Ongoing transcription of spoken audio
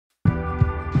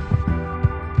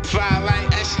Where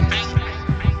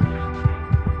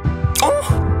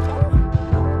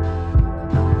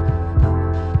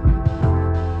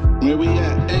we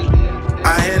at?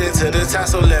 I headed to the top,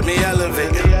 so let me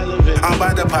elevate. I'm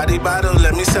about to party bottle,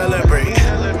 let me celebrate.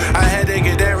 I had to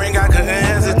get that ring, I couldn't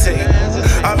hesitate.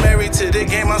 I'm married to the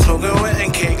game, I'm smoking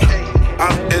wedding cake.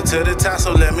 I'm into the top,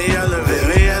 so let me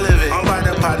elevate. I'm about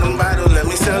to pop them bottle, let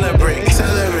me celebrate. I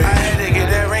had to get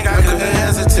that ring, I couldn't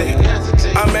hesitate.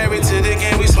 I'm married to the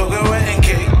game, we smoking wedding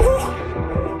cake.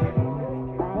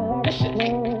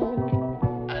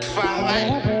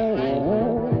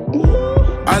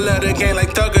 I love the game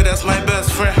like Thugger, that's my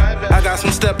best friend. I got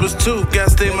some steppers too,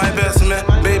 guess they my best man.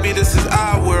 Baby, this is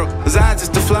our world, cause I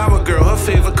just a flower girl. Her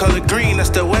favorite color green, that's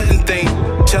the wedding thing.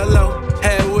 Cello,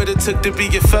 had what it took to be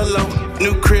your fellow.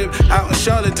 New crib, out in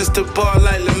Charlotte, just a bar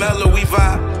like LaMelo. We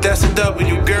vibe, that's a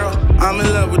W, girl, I'm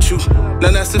in love with you.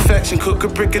 Now that's affection, cook a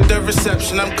brick at the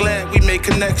reception. I'm glad we made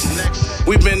connections.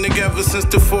 We've been together since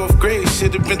the 4th grade.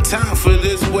 Should've been time for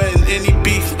this wedding. Any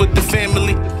beef with the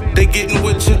family, they getting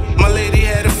with you. My lady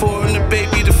had a 4 and the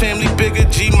baby, the family bigger.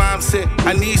 G-mom said,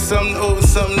 I need something old and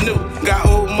something new. Got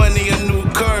old money, a new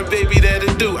car, baby,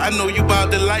 that'll do. I know you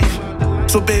about the life,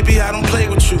 so baby, I don't play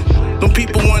with you. Them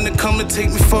people wanna come and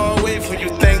take me far away from you.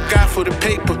 Thank God for the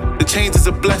paper, the change is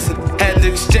a blessing. Had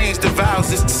to exchange the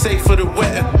vows just to save for the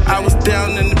wedding. I was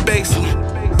down in the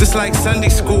basement, just like Sunday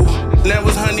school. Now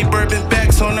was honey bourbon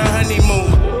backs on a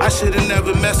honeymoon. I should've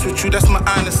never messed with you, that's my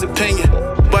honest opinion.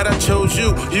 But I chose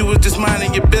you, you was just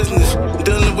minding your business.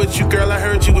 Dealing with you, girl, I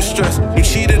heard you was stressed. You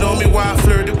cheated on me while I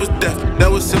flirted with death.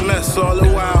 That was a mess all the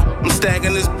while. I'm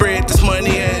stacking this bread, this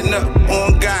money adding up.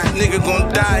 On God, nigga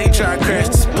gon' die, he try to crash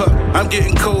this pup. I'm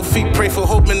getting cold feet, pray for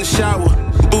hope in the shower.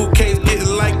 Bouquets getting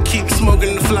light, keep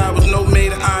smoking the flowers. No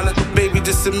maid of honor, baby,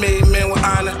 just a made man with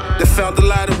honor. They found a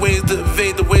lot of ways to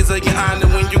evade the ways of your honor.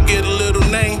 When you get a little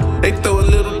name, they throw a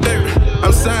little dirt.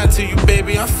 I'm signed to you,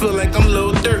 baby, I feel like I'm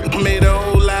Lil Dirt. Made a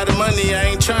whole lot of money, I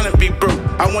ain't tryna be broke.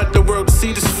 I want the world to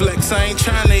see this flex, I ain't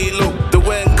tryna elope. The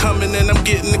wedding coming and I'm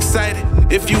getting excited.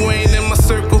 If you ain't in my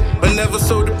circle, or never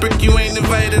sold a brick, you ain't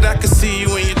invited. I can see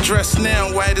you in your dress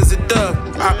now, white as a dove.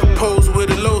 I proposed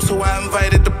with a low, so I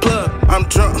invited the plug. I'm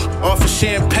drunk, off of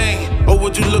champagne, oh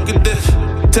would you look at this?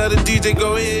 Tell the DJ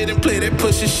go ahead and play that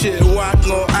pushin' shit. Walk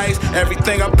on ice,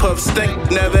 everything I puff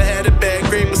stink. Never had a bad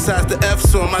grade besides the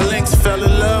F's on my links. Fell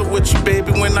in love with you,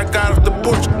 baby, when I got off the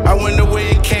porch. I went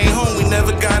away and came home, we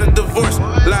never got a divorce.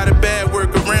 A lot of bad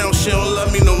work around, she don't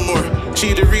love me no more.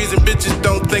 She the reason bitches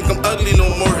don't think I'm ugly no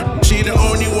more. She the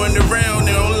only one around,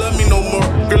 they don't love me no more.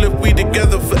 Girl, if we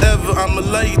together forever, I'ma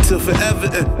love you till forever.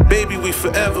 And baby, we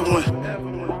forever one.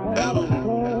 I'ma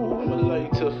love you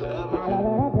till forever.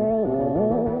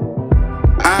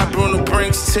 BRUNO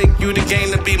BRINKS, take you the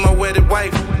game to be my wedded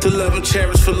wife. To love and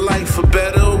cherish for life, for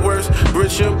better or worse,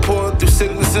 rich or poor, through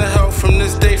sickness and health from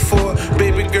this day forward.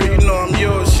 Baby girl, you know I'm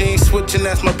yours, she ain't switching,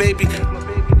 that's my baby.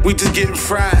 We just getting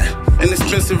fried, in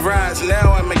expensive rides,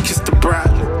 now I may kiss the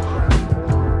bride.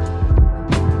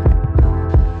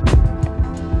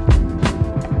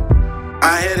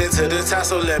 I headed to the top,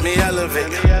 so let me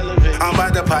elevate. I'm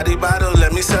about to party bottle.